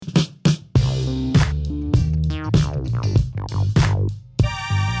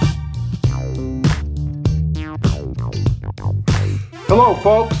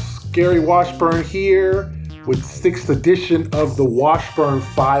Hello, folks. Gary Washburn here with 6th edition of the Washburn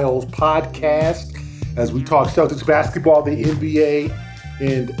Files podcast as we talk Celtics basketball, the NBA,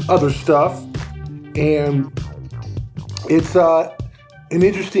 and other stuff. And it's an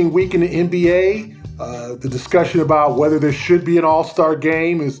interesting week in the NBA. The discussion about whether there should be an all-star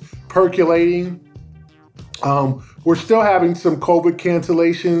game is percolating. We're still having some COVID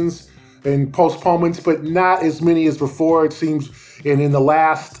cancellations and postponements, but not as many as before, it seems. And in the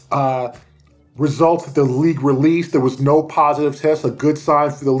last results that the league released, there was no positive test, a good sign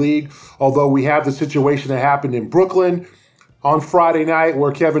for the league, although we have the situation that happened in Brooklyn on Friday night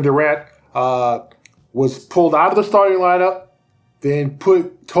where Kevin Durant was pulled out of the starting lineup, then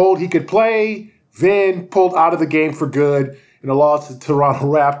told he could play, then pulled out of the game for good in a loss to Toronto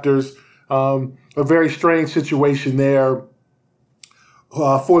Raptors. A very strange situation there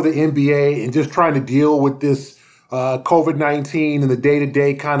for the NBA and just trying to deal with this COVID-19 and the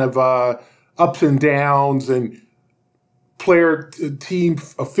day-to-day kind of ups and downs, and team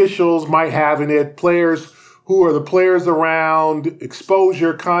officials might have in it, players who are the players around,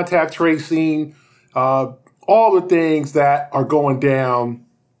 exposure, contact tracing, all the things that are going down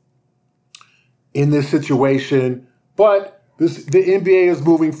in this situation. But the NBA is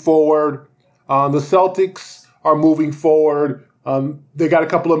moving forward. The Celtics are moving forward. They got a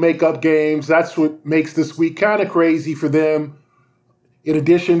couple of makeup games. That's what makes this week kind of crazy for them. In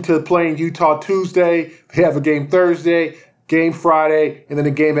addition to playing Utah Tuesday, they have a game Thursday, game Friday, and then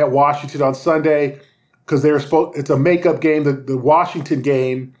a game at Washington on Sunday because it's a makeup game, the Washington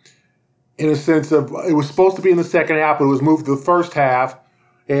game, in a sense of it was supposed to be in the second half, but it was moved to the first half.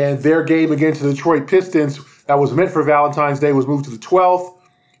 And their game against the Detroit Pistons that was meant for Valentine's Day was moved to the 12th.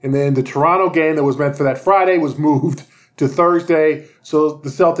 And then the Toronto game that was meant for that Friday was moved to Thursday. So the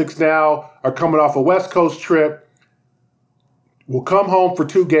Celtics now are coming off a West Coast trip, will come home for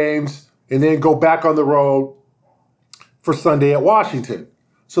 2 games, and then go back on the road for Sunday at Washington.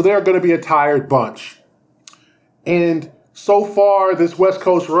 So they're going to be a tired bunch. And so far, this West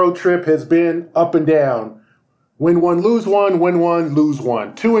Coast road trip has been up and down. Win one, lose one, win one, lose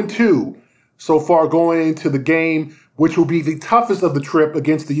one. 2-2 so far going into the game, which will be the toughest of the trip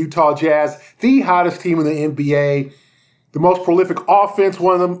against the Utah Jazz, the hottest team in the NBA. The most prolific offense,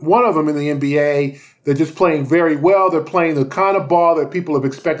 one of them in the NBA. They're just playing very well. They're playing the kind of ball that people have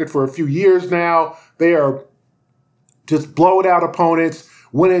expected for a few years now. They are just blowing out opponents,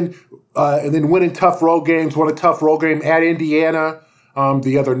 winning, and then winning tough road games. Won a tough road game at Indiana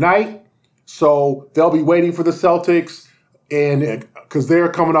the other night. So they'll be waiting for the Celtics, and because they're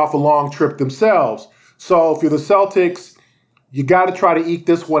coming off a long trip themselves. So if you're the Celtics, you got to try to eke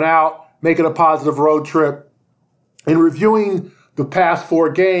this one out, make it a positive road trip. In reviewing the past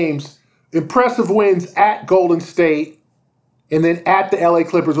 4 games, impressive wins at Golden State and then at the LA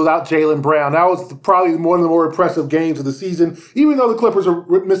Clippers without Jaylen Brown. That was probably one of the more impressive games of the season. Even though the Clippers are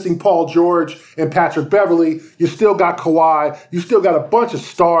missing Paul George and Patrick Beverley, you still got Kawhi. You still got a bunch of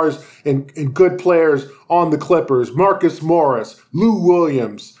stars and good players on the Clippers. Marcus Morris, Lou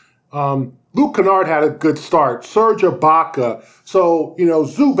Williams, Luke Kennard had a good start. Serge Ibaka. So,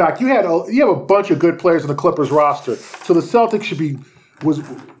 Zubac. You have a bunch of good players on the Clippers roster. So the Celtics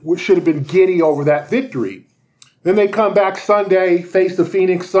should have been giddy over that victory. Then they come back Sunday, face the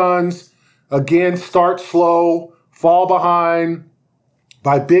Phoenix Suns. Again, start slow, fall behind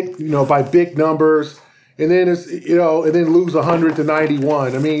by big numbers, and then and then lose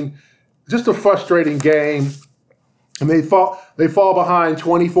 100-91. I mean, just a frustrating game. And they fall behind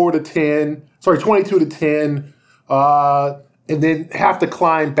 22-10, and then have to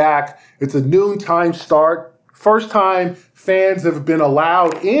climb back. It's a noontime start. First time fans have been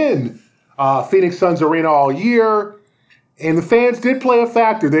allowed in Phoenix Suns Arena all year, and the fans did play a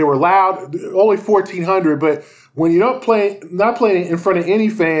factor. They were loud, only 1,400, but when you're not playing in front of any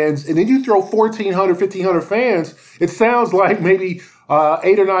fans, and then you throw 1,400, 1,500 fans, it sounds like maybe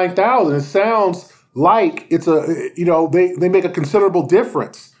 8,000 or 9,000. It sounds like it's they make a considerable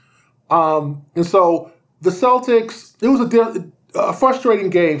difference. And so the Celtics, it was a frustrating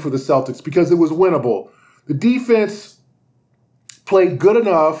game for the Celtics because it was winnable. The defense played good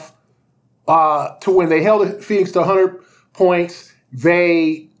enough to win. They held Phoenix to 100 points.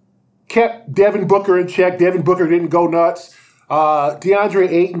 They kept Devin Booker in check. Devin Booker didn't go nuts.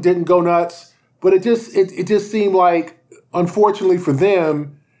 DeAndre Ayton didn't go nuts. But it just seemed like, unfortunately for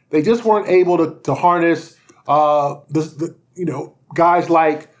them, they just weren't able to harness guys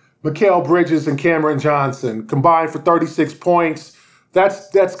like Mikal Bridges and Cameron Johnson combined for 36 points.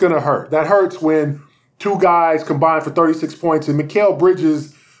 That's going to hurt. That hurts when 2 guys combined for 36 points. And Mikal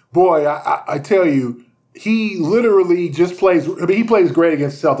Bridges, boy, I tell you, he literally just plays. I mean, he plays great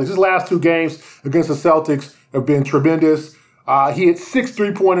against the Celtics. His last 2 games against the Celtics have been tremendous. He hit 6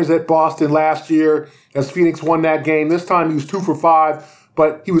 3-pointers at Boston last year as Phoenix won that game. This time he was 2 for 5,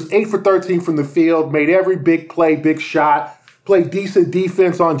 but he was 8 for 13 from the field, made every big play, big shot, played decent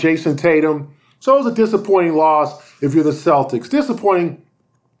defense on Jason Tatum. So it was a disappointing loss if you're the Celtics. Disappointing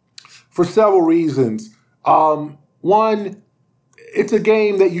for several reasons. One, it's a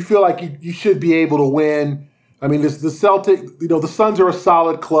game that you feel like you should be able to win. I mean, the Celtics, the Suns are a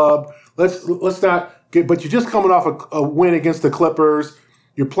solid club. Let's not get, but you're just coming off a win against the Clippers.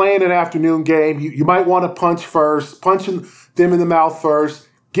 You're playing an afternoon game. You might want to punch them in the mouth first,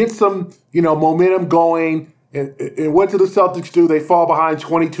 get some, momentum going. And what do the Celtics do? They fall behind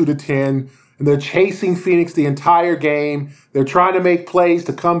 22-10, and they're chasing Phoenix the entire game. They're trying to make plays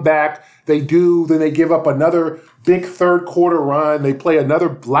to come back. They do. Then they give up another big third quarter run. They play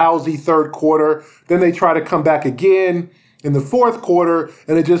another lousy third quarter. Then they try to come back again in the fourth quarter,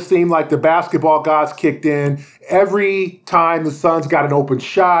 and it just seemed like the basketball gods kicked in. Every time the Suns got an open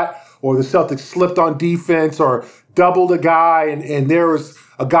shot or the Celtics slipped on defense or doubled a guy and there was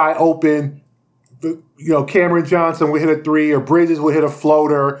a guy open, Cameron Johnson would hit a 3 or Bridges would hit a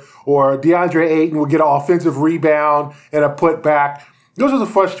floater or DeAndre Ayton would get an offensive rebound and a putback. This was a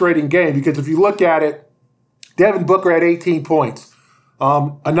frustrating game because if you look at it, Devin Booker had 18 points.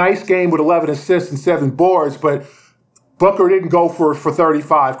 A nice game with 11 assists and 7 boards, but Booker didn't go for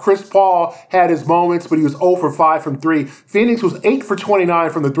 35. Chris Paul had his moments, but he was 0 for 5 from 3. Phoenix was 8 for 29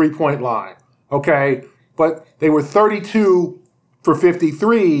 from the three-point line, okay? But they were 32 for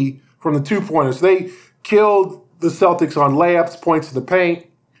 53 from the two-pointers. They killed the Celtics on layups, points in the paint.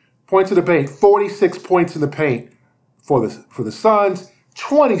 46 points in the paint for the Suns,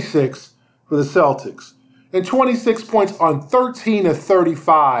 26 for the Celtics. And 26 points on 13 of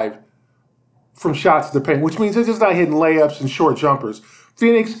 35 from shots in the paint, which means they're just not hitting layups and short jumpers.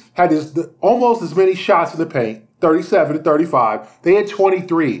 Phoenix had almost as many shots in the paint, 37 to 35. They had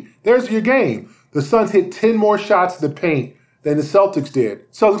 23. There's your game. The Suns hit 10 more shots in the paint than the Celtics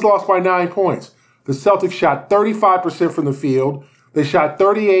did. Celtics lost by 9 points. The Celtics shot 35% from the field. They shot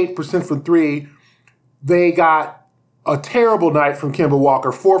 38% from 3. They got a terrible night from Kemba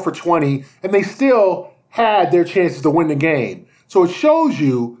Walker, 4 for 20, and they still had their chances to win the game. So it shows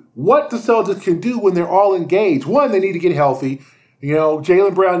you what the Celtics can do when they're all engaged. One, they need to get healthy.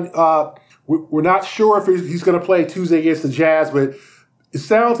 Jaylen Brown, we're not sure if he's going to play Tuesday against the Jazz, but it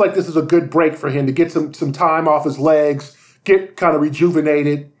sounds like this is a good break for him to get some time off his legs, get kind of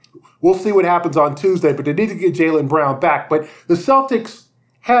rejuvenated. We'll see what happens on Tuesday, but they need to get Jaylen Brown back. But the Celtics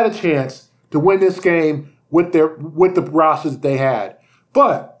had a chance to win this game with the rosters that they had.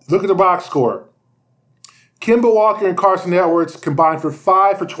 But look at the box score. Kemba Walker and Carson Edwards combined for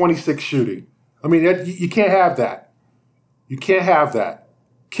 5 for 26 shooting. I mean, you can't have that. You can't have that.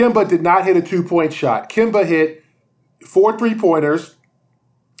 Kemba did not hit a 2-point shot. Kemba hit 4 3-pointers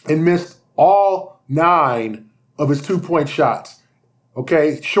and missed all 9 of his 2-point shots.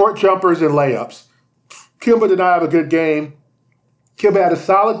 Okay, short jumpers and layups. Kemba did not have a good game. Kemba had a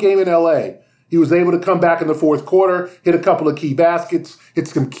solid game in L.A. He was able to come back in the fourth quarter, hit a couple of key baskets, hit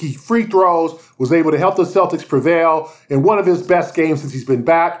some key free throws, was able to help the Celtics prevail in one of his best games since he's been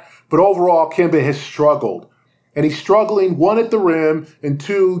back. But overall, Kemba has struggled. And he's struggling, 1, at the rim, and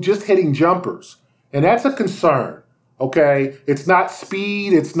 2, just hitting jumpers. And that's a concern, okay? It's not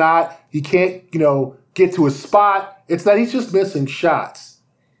speed. It's not he can't, get to his spot. It's that he's just missing shots.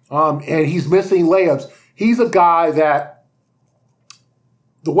 And he's missing layups. He's a guy that,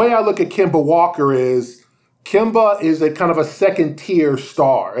 the way I look at Kemba Walker is, Kemba is a kind of a second-tier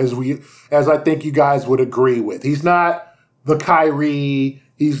star, as I think you guys would agree with. He's not the Kyrie.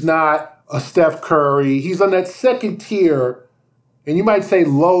 He's not a Steph Curry. He's on that second tier, and you might say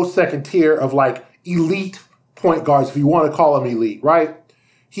low second tier of like elite point guards, if you want to call him elite, right?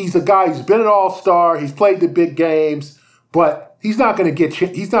 He's a guy who's been an all-star. He's played the big games, but he's not going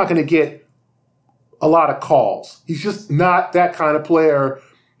to get a lot of calls. He's just not that kind of player.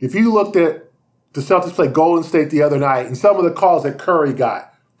 If you looked at the Celtics play Golden State the other night and some of the calls that Curry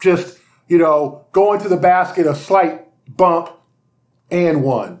got, just, going to the basket, a slight bump and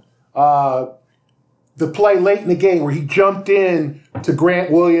one. The play late in the game where he jumped in to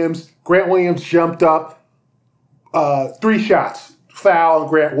Grant Williams. Grant Williams jumped up, 3 shots, foul on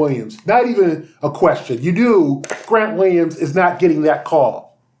Grant Williams. Not even a question. You knew Grant Williams is not getting that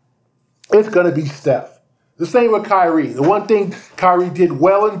call. It's going to be Steph. The same with Kyrie. The one thing Kyrie did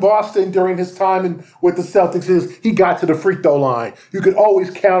well in Boston during his time with the Celtics is he got to the free throw line. You could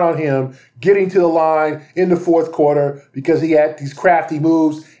always count on him getting to the line in the fourth quarter because he had these crafty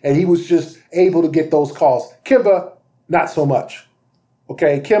moves and he was just able to get those calls. Kemba, not so much.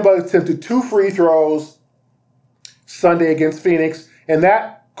 Okay, Kemba attempted 2 free throws Sunday against Phoenix, and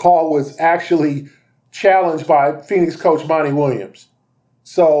that call was actually challenged by Phoenix coach Monty Williams.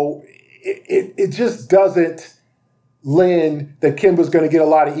 So it just doesn't lend that Kemba's going to get a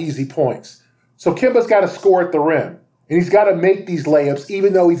lot of easy points. So Kemba's got to score at the rim, and he's got to make these layups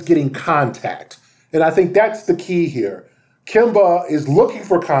even though he's getting contact. And I think that's the key here. Kemba is looking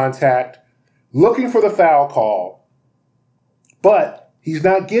for contact, looking for the foul call, but he's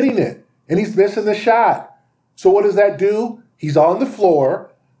not getting it, and he's missing the shot. So what does that do? He's on the floor.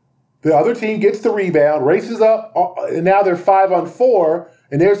 The other team gets the rebound, races up, and now they're 5-on-4,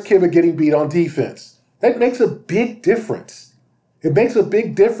 and there's Kemba getting beat on defense. That makes a big difference. It makes a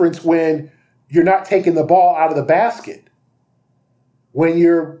big difference when you're not taking the ball out of the basket. When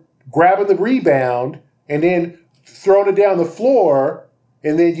you're grabbing the rebound and then throwing it down the floor,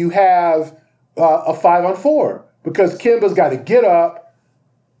 and then you have a 5-on-4. Because Kemba's got to get up,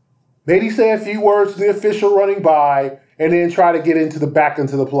 maybe say a few words to the official running by, and then try to get back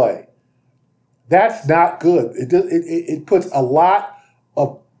into the play. That's not good. It puts a lot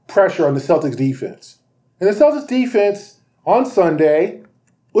of pressure on the Celtics defense. And the Celtics defense on Sunday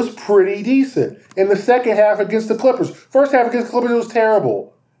was pretty decent. In the second half against the Clippers. First half against the Clippers, it was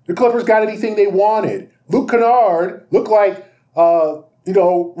terrible. The Clippers got anything they wanted. Luke Kennard looked like one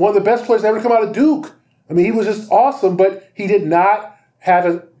of the best players ever to come out of Duke. I mean, he was just awesome, but he did not have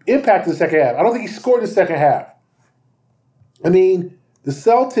an impact in the second half. I don't think he scored in the second half. I mean, the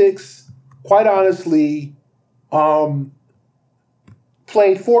Celtics, quite honestly, have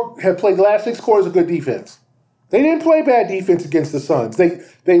played the last 6 quarters of good defense. They didn't play bad defense against the Suns.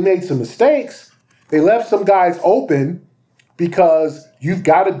 They made some mistakes. They left some guys open because you've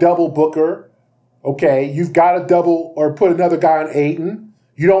got to double Booker, okay? You've got to double or put another guy on Ayton.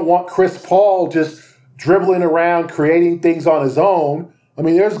 You don't want Chris Paul just dribbling around, creating things on his own. I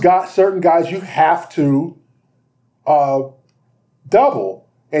mean, there's certain guys you have to double,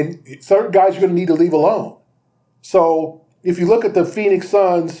 and certain guys you're going to need to leave alone. So if you look at the Phoenix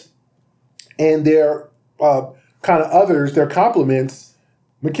Suns and their kind of others, their compliments,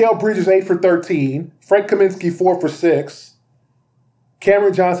 Mikal Bridges 8 for 13, Frank Kaminsky 4 for 6,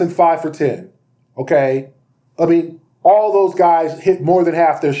 Cameron Johnson 5 for 10. Okay? I mean, all those guys hit more than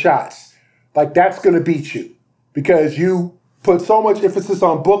half their shots. Like, that's going to beat you because you put so much emphasis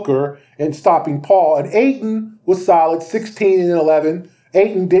on Booker and stopping Paul. And Ayton was solid, 16 and 11.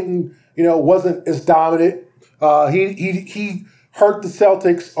 Ayton wasn't as dominant. He hurt the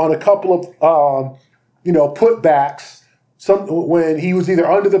Celtics on a couple of, putbacks. When he was either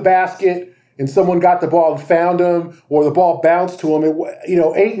under the basket and someone got the ball and found him, or the ball bounced to him.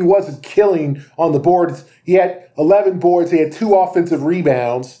 Ayton wasn't killing on the boards. He had 11 boards. He had 2 offensive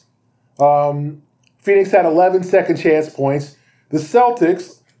rebounds. Phoenix had 11 second chance points. The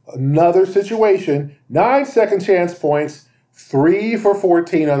Celtics, another situation, 9 second chance points, 3 for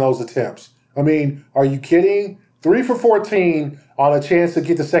 14 on those attempts. I mean, are you kidding? 3 for 14 on a chance to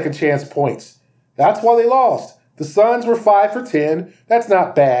get the second chance points. That's why they lost. The Suns were 5 for 10. That's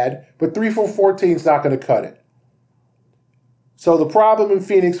not bad, but 3 for 14 is not going to cut it. So the problem in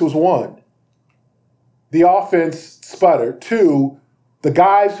Phoenix was 1, the offense sputtered. 2, the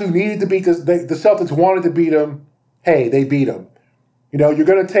guys who needed to beat the Celtics wanted to beat them. Hey, they beat them. You're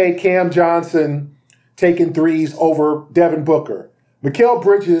going to take Cam Johnson taking threes over Devin Booker. Mikal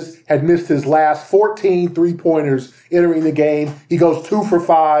Bridges had missed his last 14 three-pointers entering the game. He goes 2 for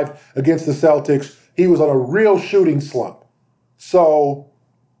 5 against the Celtics. He was on a real shooting slump. And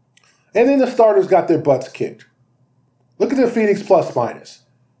then the starters got their butts kicked. Look at the Phoenix plus-minus.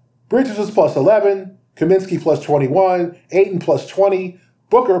 Bridges was plus 11, Kaminsky plus 21, Ayton plus 20,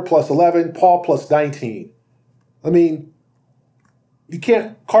 Booker plus 11, Paul plus 19. I mean,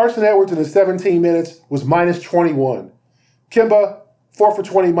 Carson Edwards in the 17 minutes was minus 21. Kemba, 4 for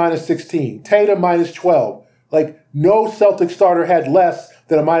 20, minus 16. Tatum, minus 12. Like, no Celtic starter had less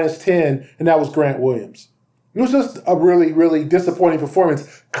than a minus 10, and that was Grant Williams. It was just a really, really disappointing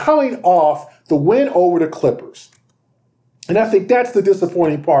performance coming off the win over the Clippers. And I think that's the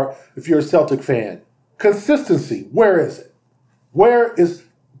disappointing part if you're a Celtic fan. Consistency, where is it? Where is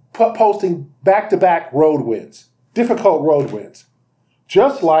posting back-to-back road wins, difficult road wins?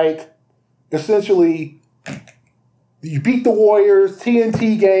 Just like, essentially, you beat the Warriors,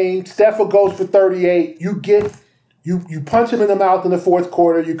 TNT game, Steph goes for 38, you get You punch him in the mouth in the fourth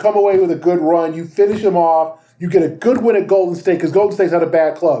quarter. You come away with a good run. You finish him off. You get a good win at Golden State because Golden State's not a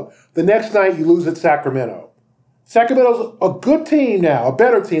bad club. The next night, you lose at Sacramento. Sacramento's a good team now, a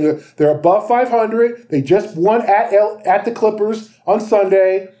better team. They're above 500. They just won at the Clippers on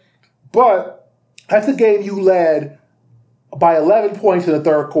Sunday. But that's a game you led by 11 points in the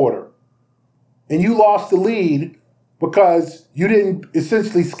third quarter. And you lost the lead because you didn't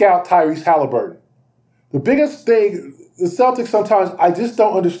essentially scout Tyrese Halliburton. The biggest thing, the Celtics sometimes, I just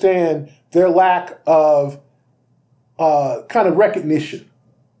don't understand their lack of kind of recognition.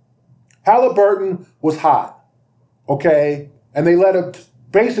 Halliburton was hot. Okay, and they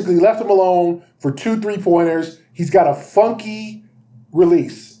basically left him alone for 2 3-pointers. He's got a funky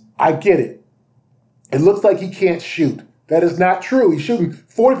release. I get it. It looks like he can't shoot. That is not true. He's shooting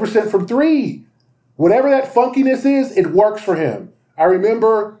 40% from 3. Whatever that funkiness is, it works for him. I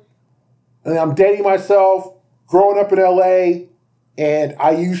remember, and I'm dating myself, growing up in LA, and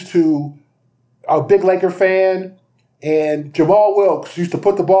a big Laker fan, and Jamal Wilkes used to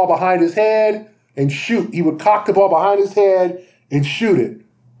put the ball behind his head and shoot. He would cock the ball behind his head and shoot it.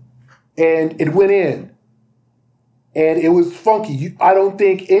 And it went in. And it was funky. I don't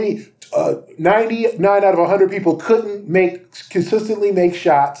think 99 out of 100 people couldn't consistently make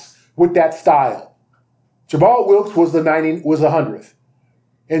shots with that style. Jamal Wilkes was the 100th.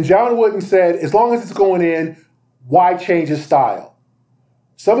 And John Wooden said, as long as it's going in, why change his style?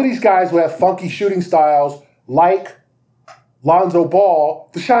 Some of these guys who have funky shooting styles, like Lonzo Ball,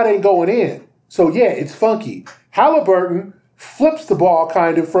 the shot ain't going in. So yeah, it's funky. Halliburton flips the ball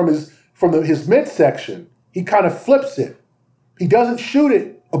kind of from his midsection. He kind of flips it. He doesn't shoot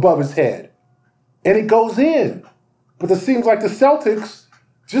it above his head. And it goes in. But it seems like the Celtics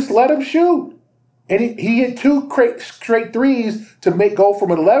just let him shoot. And he hit 2 straight threes to go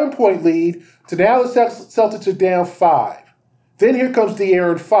from an 11-point lead to now the Celtics are down 5. Then here comes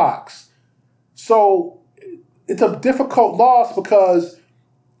De'Aaron Fox. So it's a difficult loss because,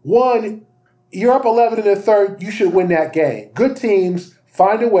 one, you're up 11 in the third, you should win that game. Good teams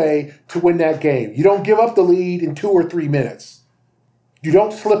find a way to win that game. You don't give up the lead in 2 or 3 minutes. You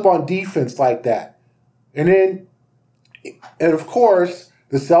don't slip on defense like that. And of course,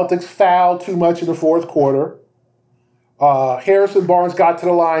 the Celtics fouled too much in the fourth quarter. Harrison Barnes got to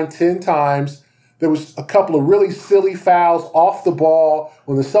the line 10 times. There was a couple of really silly fouls off the ball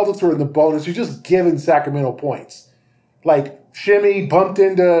when the Celtics were in the bonus. You're just giving Sacramento points. Like Shimmy bumped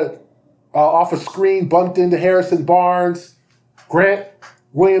into, off a screen, bumped into Harrison Barnes. Grant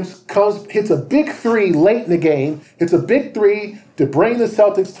Williams hits a big 3 late in the game. Hits a big 3 to bring the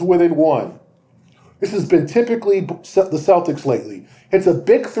Celtics to within 1. This has been typically the Celtics lately. Hits a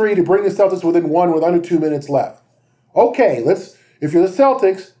big 3 to bring the Celtics within 1 with under 2 minutes left. Okay, if you're the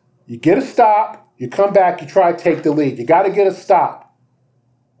Celtics, you get a stop, you come back, you try to take the lead. You got to get a stop.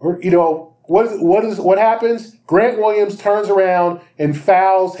 Or, what happens? Grant Williams turns around and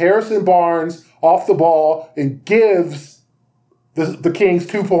fouls Harrison Barnes off the ball and gives the Kings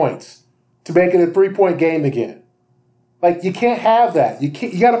 2 points to make it a 3-point game again. Like, you can't have that.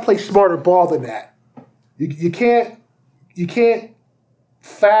 You got to play smarter ball than that. You can't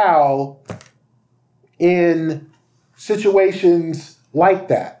foul in situations like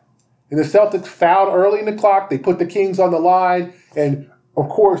that. And the Celtics fouled early in the clock. They put the Kings on the line. And, of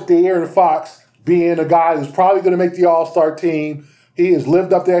course, De'Aaron Fox, being a guy who's probably going to make the All-Star team, he has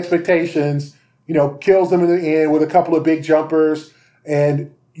lived up to expectations, kills them in the end with a couple of big jumpers,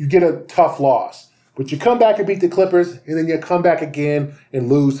 and you get a tough loss. But you come back and beat the Clippers, and then you come back again and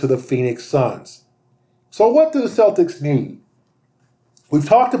lose to the Phoenix Suns. So what do the Celtics need? We've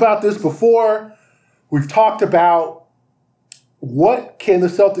talked about this before. We've talked about what can the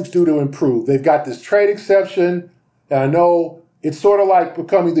Celtics do to improve. They've got this trade exception, and I know it's sort of like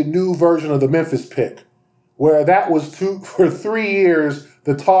becoming the new version of the Memphis pick, where that was for 3 years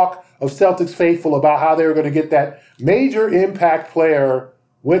the talk of Celtics faithful about how they were going to get that major impact player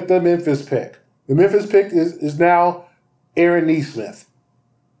with the Memphis pick. The Memphis pick is now Aaron Nesmith.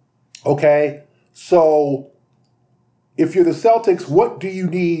 Okay, so if you're the Celtics, what do you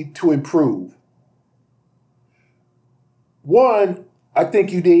need to improve? One, I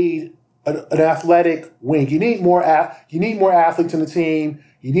think you need an athletic wing. You need more athletes in the team.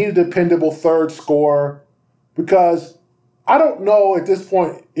 You need a dependable third scorer, because I don't know at this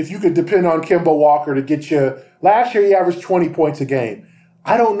point if you could depend on Kemba Walker to get you. Last year he averaged 20 points a game.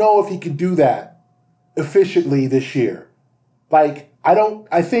 I don't know if he can do that efficiently this year.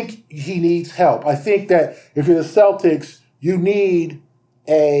 I think he needs help. I think that if you're the Celtics, you need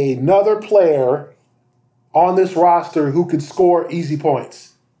another player on this roster who could score easy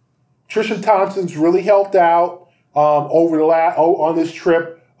points. Tristan Thompson's really helped out on this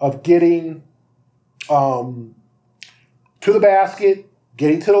trip of getting to the basket,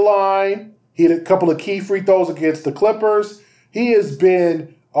 getting to the line. He had a couple of key free throws against the Clippers. He has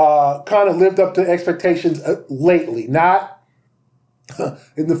been kind of lived up to expectations lately. Not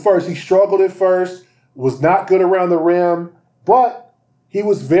in the first. He struggled at first, was not good around the rim, but he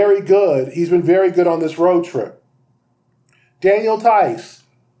was very good. He's been very good on this road trip. Daniel Tice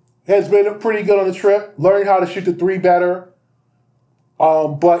has been pretty good on the trip, learning how to shoot the three better.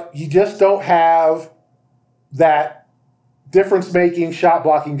 But you just don't have that difference-making,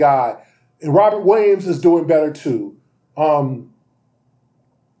 shot-blocking guy. And Robert Williams is doing better too. Could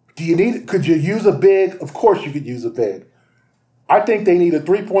you use a big? Of course you could use a big. I think they need a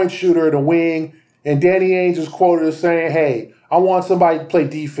three-point shooter in a wing, and Danny Ainge is quoted as saying, hey, I want somebody to play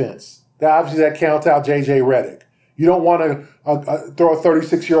defense. Obviously that counts out J.J. Redick. You don't want to throw a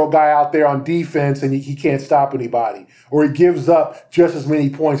 36-year-old guy out there on defense and he can't stop anybody, or he gives up just as many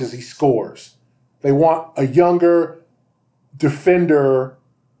points as he scores. They want a younger defender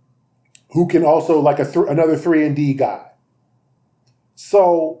who can also like another 3-and-D guy.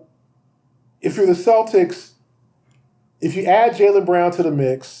 So if you're the Celtics, if you add Jaylen Brown to the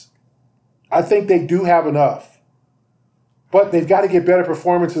mix, I think they do have enough. But they've got to get better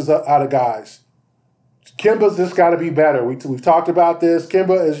performances out of guys. Kemba's just got to be better. We've talked about this.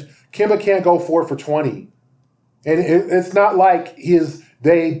 Kemba can't go 4 for 20. And it's not like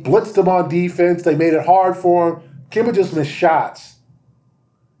they blitzed him on defense. They made it hard for him. Kemba just missed shots.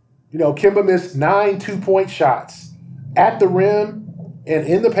 Kemba missed 9 2-point shots at the rim and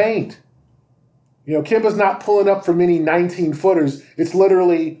in the paint. Kemba's not pulling up for many 19-footers. It's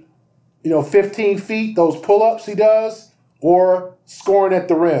literally, 15 feet, those pull-ups he does, or scoring at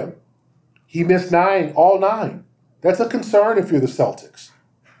the rim. He missed all 9. That's a concern if you're the Celtics.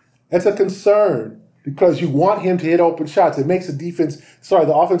 That's a concern because you want him to hit open shots. It makes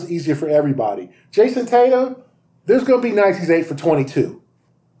the offense easier for everybody. Jason Tatum, there's going to be nights he's 8 for 22.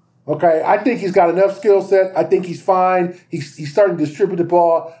 Okay, I think he's got enough skill set. I think he's fine. He's starting to distribute the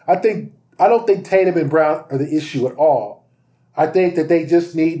ball. I don't think Tatum and Brown are the issue at all. I think that they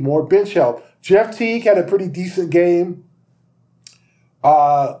just need more bench help. Jeff Teague had a pretty decent game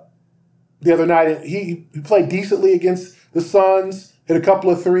the other night. He played decently against the Suns, hit a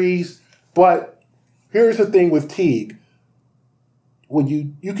couple of threes. But here's the thing with Teague. When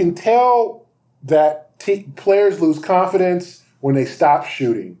you can tell that players lose confidence when they stop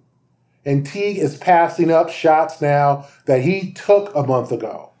shooting. And Teague is passing up shots now that he took a month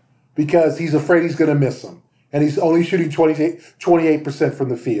ago because he's afraid he's going to miss them. And he's only shooting 28% from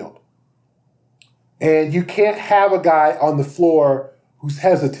the field. And you can't have a guy on the floor who's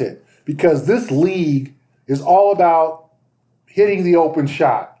hesitant because this league is all about hitting the open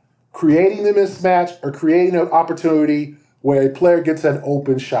shot, creating the mismatch, or creating an opportunity where a player gets an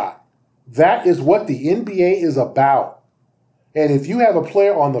open shot. That is what the NBA is about. And if you have a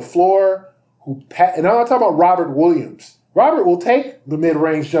player on the floor and I'm not talking about Robert Williams. Robert will take the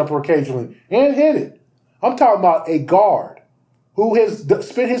mid-range jumper occasionally and hit it. I'm talking about a guard who has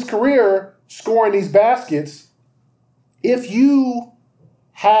spent his career scoring these baskets. If you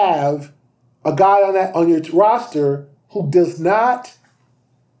have a guy on your roster who does not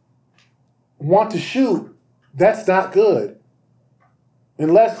want to shoot, that's not good. He's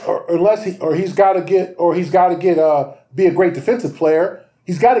got to be a great defensive player.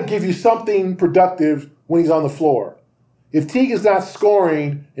 He's got to give you something productive when he's on the floor. If Teague is not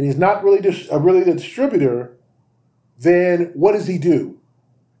scoring and he's not really the distributor, then what does he do?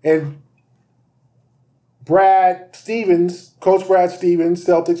 And Coach Brad Stevens,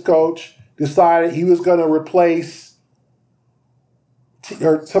 Celtics coach, decided he was going to replace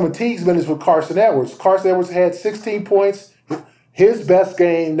some of Teague's minutes with Carson Edwards. Carson Edwards had 16 points. His best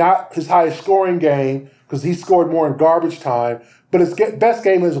game, not his highest scoring game, because he scored more in garbage time, but his best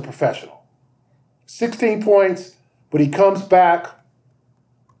game as a professional. 16 points, but he comes back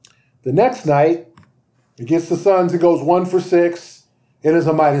the next night against the Suns. He goes 1 for 6 and is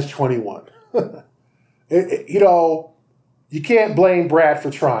a minus 21. You can't blame Brad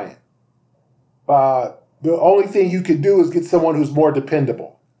for trying. The only thing you can do is get someone who's more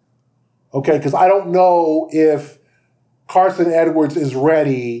dependable. Okay, because I don't know if Carson Edwards is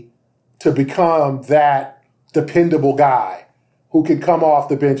ready to become that dependable guy who can come off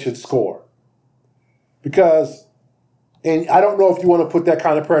the bench and score. And I don't know if you want to put that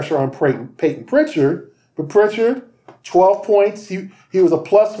kind of pressure on Peyton Pritchard, but Pritchard, 12 points. He was a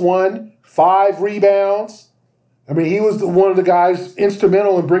 +1, 5 rebounds. I mean, he was one of the guys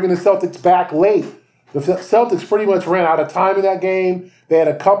instrumental in bringing the Celtics back late. The Celtics pretty much ran out of time in that game. They had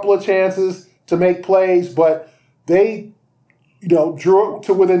a couple of chances to make plays, but they, drew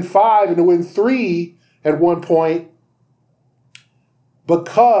to within 5 and to win 3 at one point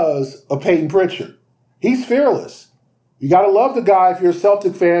because of Peyton Pritchard. He's fearless. You got to love the guy if you're a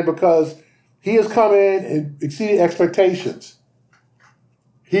Celtic fan because he has come in and exceeded expectations.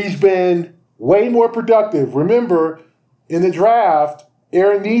 He's been way more productive. Remember, in the draft,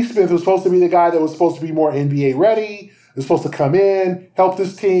 Aaron Nesmith was supposed to be the guy that was supposed to be more NBA ready, was supposed to come in, help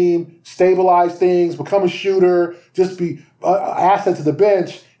this team, stabilize things, become a shooter, just be an asset to the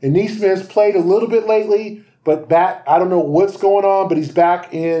bench. And Nesmith's played a little bit lately, but back, I don't know what's going on, but he's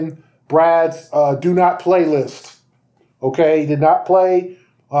back in Brad's do not play list. Okay, he did not play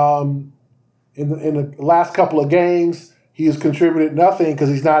in the last couple of games. He has contributed nothing because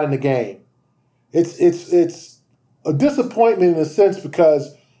he's not in the game. It's a disappointment in a sense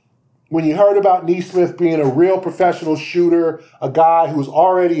because when you heard about Nesmith being a real professional shooter, a guy who was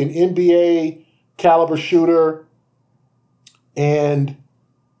already an NBA caliber shooter, and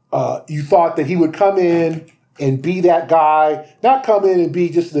you thought that he would come in and be that guy, not come in and be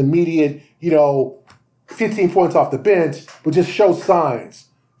just an immediate, 15 points off the bench, but just show signs.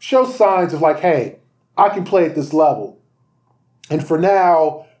 Show signs of like, hey, I can play at this level. And for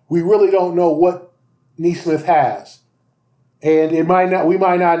now, we really don't know what Nesmith has. And we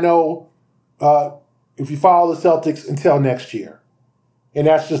might not know if you follow the Celtics until next year. And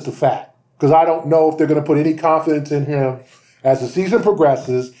that's just a fact. Because I don't know if they're going to put any confidence in him as the season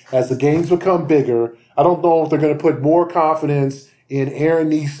progresses, as the games become bigger. I don't know if they're going to put more confidence in Aaron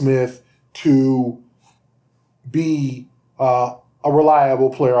Nesmith to be a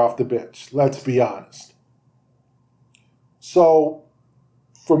reliable player off the bench. Let's be honest. So,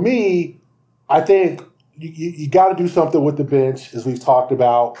 for me, I think you got to do something with the bench, as we've talked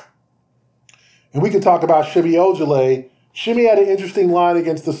about. And we can talk about Shimi Ojale. Shimi had an interesting line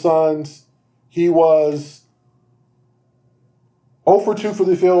against the Suns. He was 0 for 2 for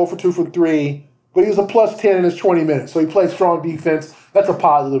the field, 0 for 2 for 3, but he was a plus 10 in his 20 minutes. So he played strong defense. That's a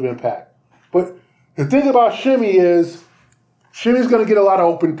positive impact. But the thing about Shimi is Shimi's going to get a lot of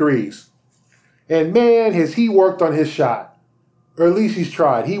open threes. And man, has he worked on his shot. Or at least he's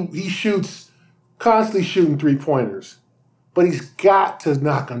tried. He shoots, constantly shooting three-pointers. But he's got to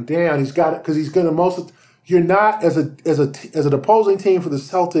knock them down. He's got it because he's going to you're not, as an opposing team for the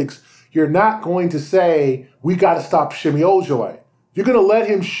Celtics, you're not going to say, we got to stop Shimi Ojale. You're going to let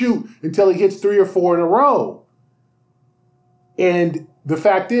him shoot until he hits 3 or 4 in a row. And the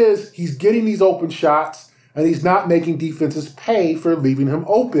fact is, he's getting these open shots, and he's not making defenses pay for leaving him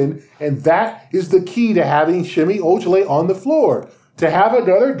open. And that is the key to having Shimi Ojale on the floor. To have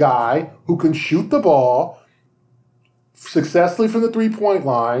another guy who can shoot the ball successfully from the three-point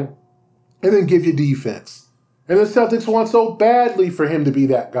line and then give you defense. And the Celtics want so badly for him to be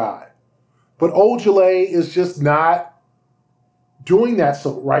that guy. But Ojale is just not doing that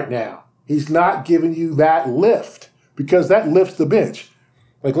so right now. He's not giving you that lift because that lifts the bench.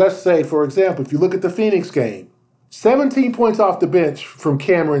 Like let's say, for example, if you look at the Phoenix game, 17 points off the bench from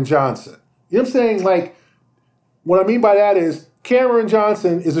Cameron Johnson. You know what I'm saying? Like, what I mean by that is Cameron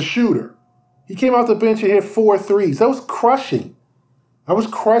Johnson is a shooter. He came off the bench and hit 4 threes. That was crushing. That was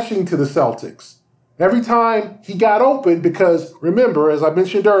crushing to the Celtics. Every time he got open, because remember, as I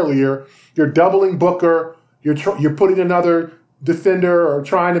mentioned earlier, you're doubling Booker, you're putting another defender or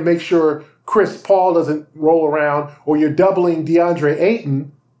trying to make sure Chris Paul doesn't roll around, or you're doubling DeAndre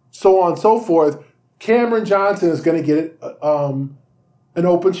Ayton, so on and so forth. Cameron Johnson is going to get an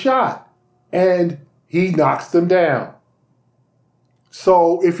open shot, and he knocks them down.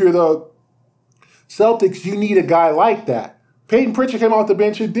 So if you're the Celtics, you need a guy like that. Peyton Pritchard came off the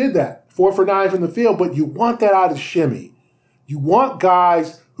bench and did that. 4 for 9 from the field, but you want that out of Shimi. You want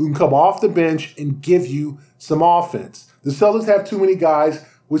guys who can come off the bench and give you some offense. The Celtics have too many guys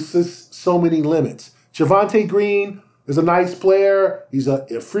with so many limits. Javonte Green is a nice player. He's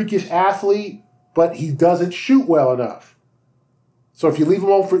a freakish athlete, but he doesn't shoot well enough. So if you leave him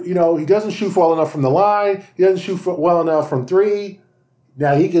on for, he doesn't shoot well enough from the line. He doesn't shoot well enough from 3.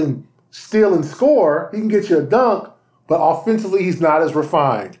 Now he can steal and score. He can get you a dunk, but offensively he's not as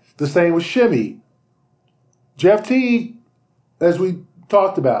refined. The same with Shimi. Jeff Teague, as we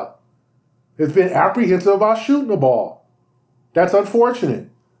talked about, has been apprehensive about shooting the ball. That's unfortunate.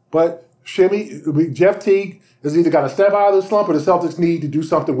 But Jeff Teague has either got to step out of the slump or the Celtics need to do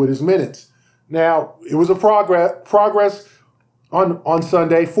something with his minutes. Now, it was a progress on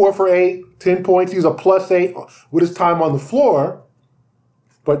Sunday, 4 for 8, 10 points. He was a +8 with his time on the floor,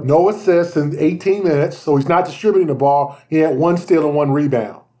 but no assists in 18 minutes, so he's not distributing the ball. He had 1 steal and 1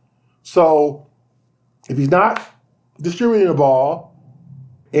 rebound. So if he's not distributing the ball,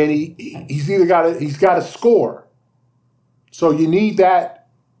 and he's got to score. So you need that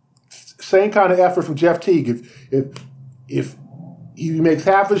same kind of effort from Jeff Teague. If he makes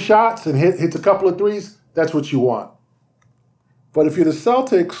half his shots and hits a couple of threes, that's what you want. But if you're the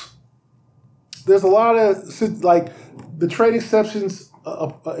Celtics, there's a lot of, like, the trade exception's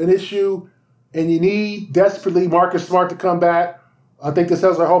an issue, and you need desperately Marcus Smart to come back. I think the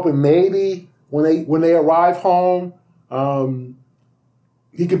Celtics are hoping maybe when they arrive home,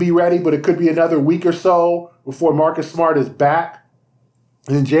 he could be ready, but it could be another week or so before Marcus Smart is back.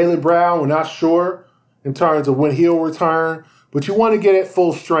 And then Jaylen Brown, we're not sure in terms of when he'll return, but you want to get at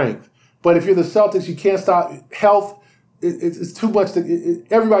full strength. But if you're the Celtics, you can't stop health. It's too much.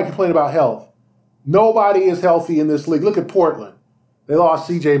 Everybody complain about health. Nobody is healthy in this league. Look at Portland. They lost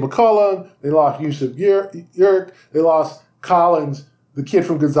C.J. McCollum. They lost Yusuf Yurk. They lost Collins, the kid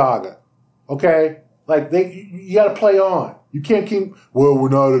from Gonzaga. Okay? Like, you got to play on. You can't keep, well, we're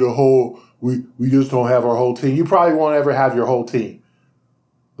not at a whole, we just don't have our whole team. You probably won't ever have your whole team.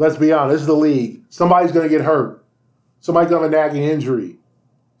 Let's be honest. This is the league. Somebody's going to get hurt. Somebody's going to have a nagging injury.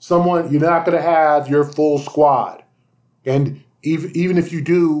 You're not going to have your full squad. And even if you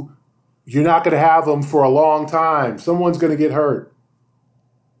do, you're not going to have them for a long time. Someone's going to get hurt.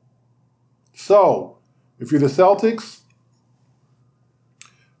 So, if you're the Celtics,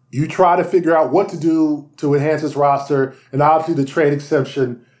 you try to figure out what to do to enhance this roster, and obviously the trade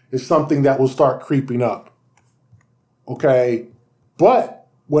exception is something that will start creeping up. Okay? But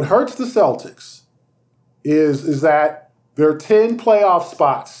what hurts the Celtics is that there are 10 playoff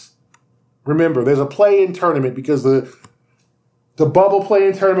spots. Remember, there's a play-in tournament because the bubble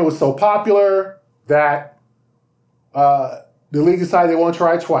play-in tournament was so popular that the league decided they want to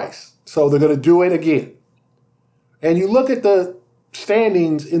try it twice. So they're going to do it again. And you look at the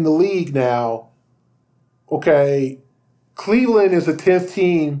standings in the league now, okay, Cleveland is the 10th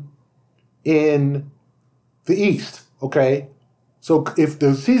team in the East, okay? So if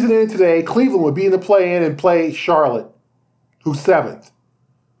the season ended today, Cleveland would be in the play-in and play Charlotte, who's 7th.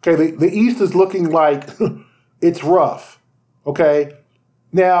 Okay, the East is looking like it's rough, okay?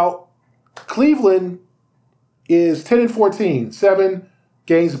 Now, Cleveland is 10-14, 7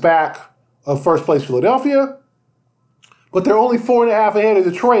 games back of first place Philadelphia, but they're only 4.5 ahead of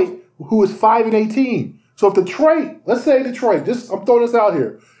Detroit, who is 5-18. So if Detroit, let's say Detroit, I'm throwing this out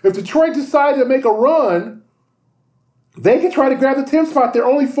here. If Detroit decided to make a run, they could try to grab the 10th spot. They're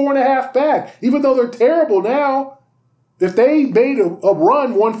only 4.5 back, even though they're terrible now. If they made a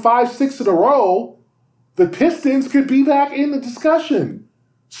run, won 5-6 in a row, the Pistons could be back in the discussion.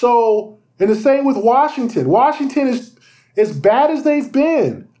 So, and the same with Washington. Washington is as bad as they've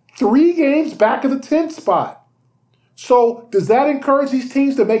been. 3 games back of the 10th spot. So does that encourage these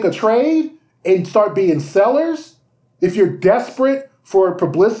teams to make a trade and start being sellers? If you're desperate for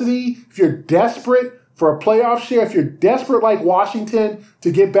publicity, if you're desperate for a playoff share, if you're desperate like Washington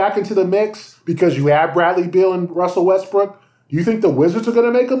to get back into the mix because you have Bradley Beal and Russell Westbrook, do you think the Wizards are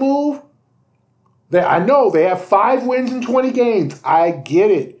going to make a move? I know they have 5 wins in 20 games. I get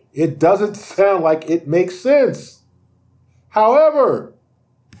it. It doesn't sound like it makes sense. However,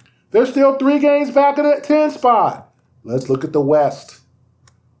 they're still 3 games back in the 10th spot. Let's look at the West.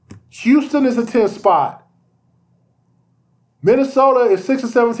 Houston is the 10th spot. Minnesota is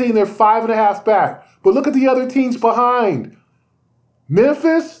 6-17. They're 5.5 back. But look at the other teams behind.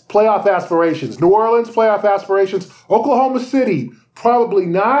 Memphis, playoff aspirations. New Orleans, playoff aspirations. Oklahoma City, probably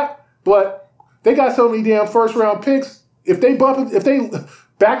not. But they got so many damn first-round picks. If they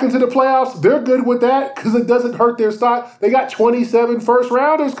back into the playoffs, they're good with that because it doesn't hurt their stock. They got 27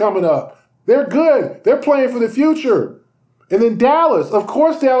 first-rounders coming up. They're good. They're playing for the future. And then Dallas. Of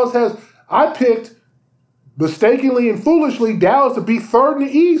course, Dallas has... I picked, mistakenly and foolishly, Dallas to be 3rd in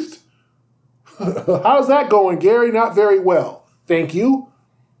the East. How's that going, Gary? Not very well. Thank you.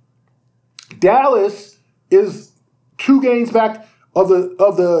 Dallas is 2 games back of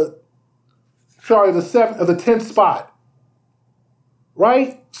the 10th spot.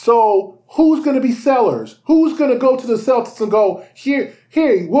 Right? So who's going to be sellers? Who's going to go to the Celtics and go, here,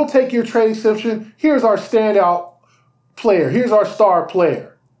 we'll take your trade exception. Here's our standout player. Here's our star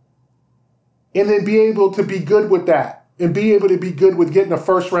player. And then be able to be good with that and be able to be good with getting a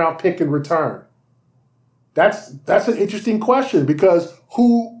first-round pick in return. That's an interesting question because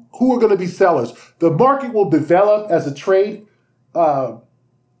who are going to be sellers? The market will develop as a trade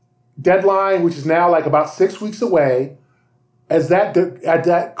deadline, which is now like about 6 weeks away. As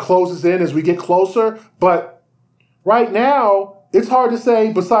that closes in, as we get closer. But right now, it's hard to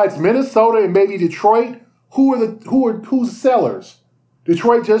say, besides Minnesota and maybe Detroit, who's the sellers?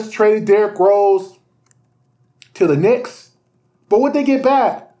 Detroit just traded Derrick Rose to the Knicks. But what they get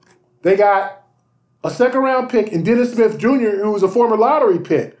back? They got a second-round pick, and Dennis Smith Jr., who was a former lottery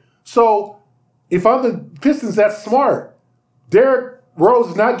pick. So if I'm the Pistons, that's smart. Derrick Rose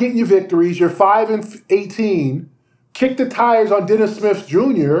is not getting you victories. You're 5-18. Kick the tires on Dennis Smith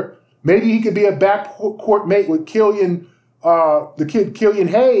Jr. Maybe he could be a backcourt mate with the kid Killian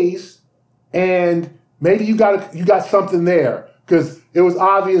Hayes, and maybe you got something there, because it was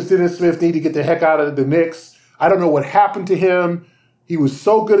obvious Dennis Smith needed to get the heck out of the Knicks. I don't know what happened to him. He was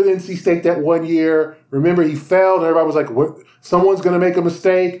so good at NC State that one year. Remember, he failed, and everybody was like, what? Someone's going to make a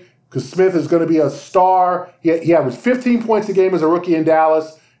mistake because Smith is going to be a star. He averaged 15 points a game as a rookie in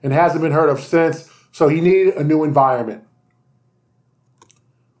Dallas and hasn't been heard of since. So he needed a new environment.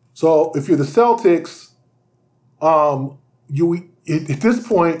 So if you're the Celtics, at this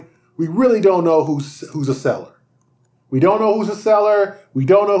point, we really don't know who's a seller. We don't know who's a seller. We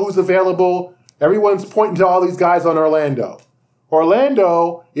don't know who's available. Everyone's pointing to all these guys on Orlando.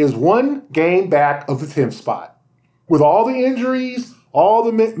 Orlando is one game back of the 10th spot. With all the injuries, all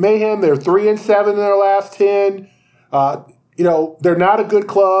the mayhem, they're 3-7 in their last 10. They're not a good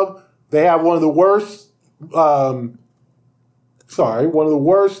club. They have one of the worst point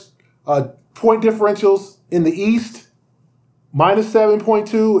differentials in the East,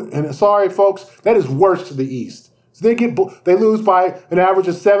 -7.2. And sorry, folks, that is worse to the East. So they lose by an average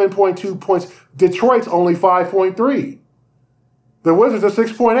of 7.2 points. Detroit's only 5.3. The Wizards are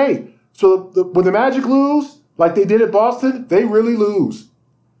 6.8. So when the Magic lose, like they did at Boston, they really lose.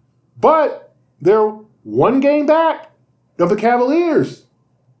 But they're one game back of the Cavaliers.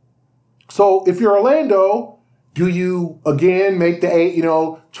 So if you're Orlando, do you again make the 8,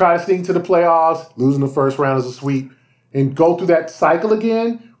 try to sneak to the playoffs, losing the first round as a sweep, and go through that cycle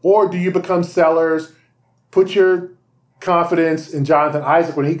again? Or do you become sellers, put your confidence in Jonathan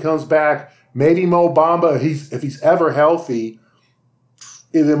Isaac when he comes back, maybe Mo Bamba if he's ever healthy,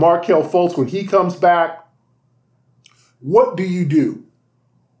 and then Markelle Fultz when he comes back? What do you do?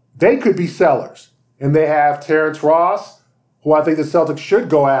 They could be sellers. And they have Terrence Ross, who I think the Celtics should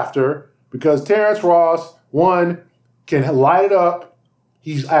go after, because Terrence Ross, one, can light it up.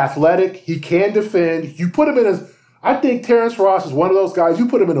 He's athletic. He can defend. You put him I think Terrence Ross is one of those guys, you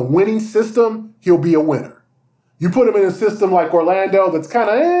put him in a winning system, he'll be a winner. You put him in a system like Orlando that's kind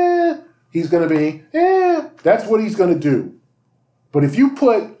of he's going to be that's what he's going to do. But if you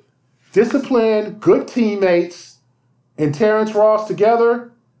put disciplined, good teammates and Terrence Ross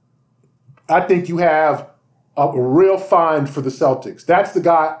together, I think you have a real find for the Celtics. That's the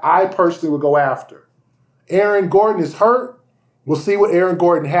guy I personally would go after. Aaron Gordon is hurt. We'll see what Aaron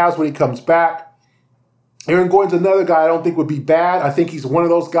Gordon has when he comes back. Aaron Gordon's another guy I don't think would be bad. I think he's one of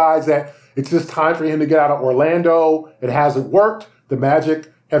those guys that it's just time for him to get out of Orlando. It hasn't worked. The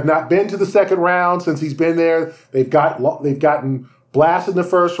Magic have not been to the second round since he's been there. They've gotten blasted in the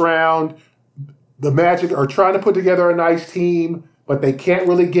first round. The Magic are trying to put together a nice team, but they can't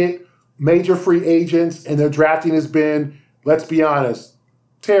really get major free agents, and their drafting has been, let's be honest,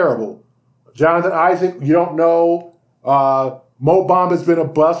 terrible. Jonathan Isaac, you don't know. Mo Bamba's been a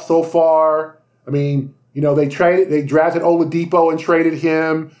bust so far. I mean, they drafted Oladipo and traded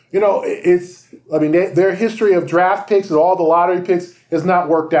him. Their history of draft picks and all the lottery picks has not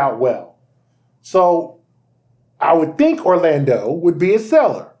worked out well. So I would think Orlando would be a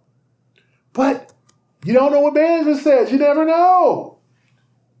seller. But you don't know what management says. You never know.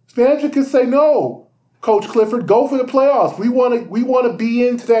 Management could say, no, Coach Clifford, go for the playoffs. We want to be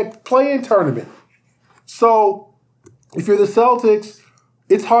into that play-in tournament. So if you're the Celtics,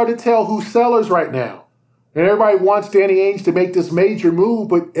 it's hard to tell who's sellers right now. And everybody wants Danny Ainge to make this major move,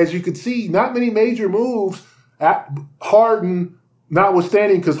 but as you can see, not many major moves. Harden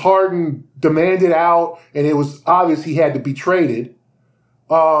notwithstanding, because Harden demanded out, and it was obvious he had to be traded.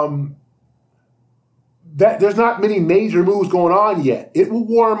 There's not many major moves going on yet. It will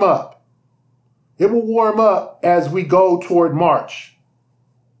warm up. It will warm up as we go toward March.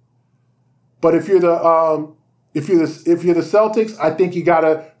 But if you're the Celtics, I think you got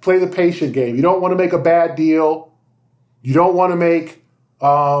to play the patient game. You don't want to make a bad deal. You don't want to make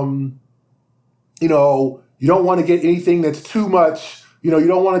you don't want to get anything that's too much. You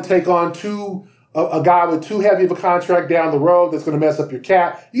don't want to take on a guy with too heavy of a contract down the road that's going to mess up your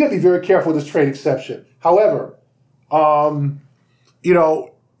cap. You got to be very careful with this trade exception. However,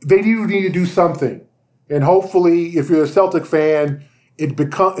 they do need to do something. And hopefully, if you're a Celtic fan,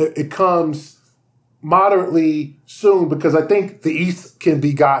 it comes moderately soon, because I think the East can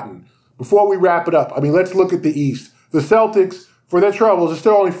be gotten. Before we wrap it up, let's look at the East. The Celtics, for their troubles, are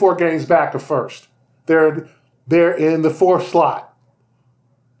still only 4 games back of first. They're in the 4th slot.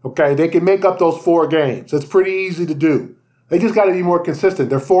 Okay, they can make up those 4 games. It's pretty easy to do. They just got to be more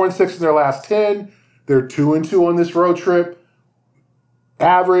consistent. They're 4-6 in their last 10. They're 2-2 on this road trip.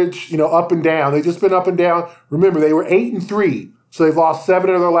 Average, up and down. They've just been up and down. Remember, they were 8-3, so they've lost 7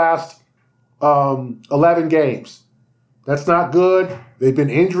 of their last 11 games. That's not good. They've been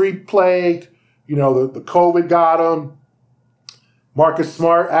injury plagued. The COVID got them. Marcus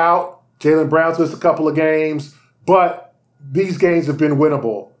Smart out. Jaylen Brown's missed a couple of games, but these games have been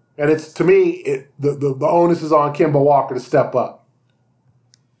winnable. And it's, to me, the onus is on Kemba Walker to step up.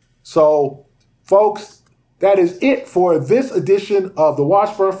 So, folks, that is it for this edition of the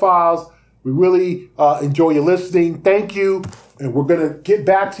Washburn Files. We really enjoy you listening. Thank you. And we're going to get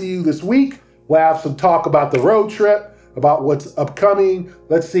back to you this week. We'll have some talk about the road trip, about what's upcoming.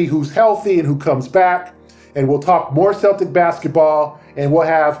 Let's see who's healthy and who comes back. And we'll talk more Celtic basketball. And we'll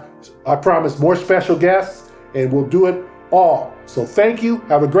have, I promise, more special guests. And we'll do it all. So thank you.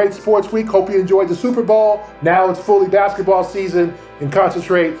 Have a great sports week. Hope you enjoyed the Super Bowl. Now it's fully basketball season, and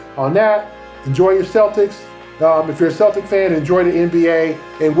concentrate on that. Enjoy your Celtics. If you're a Celtic fan, enjoy the NBA.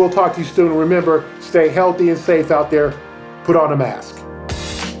 And we'll talk to you soon. Remember, stay healthy and safe out there. Put on a mask.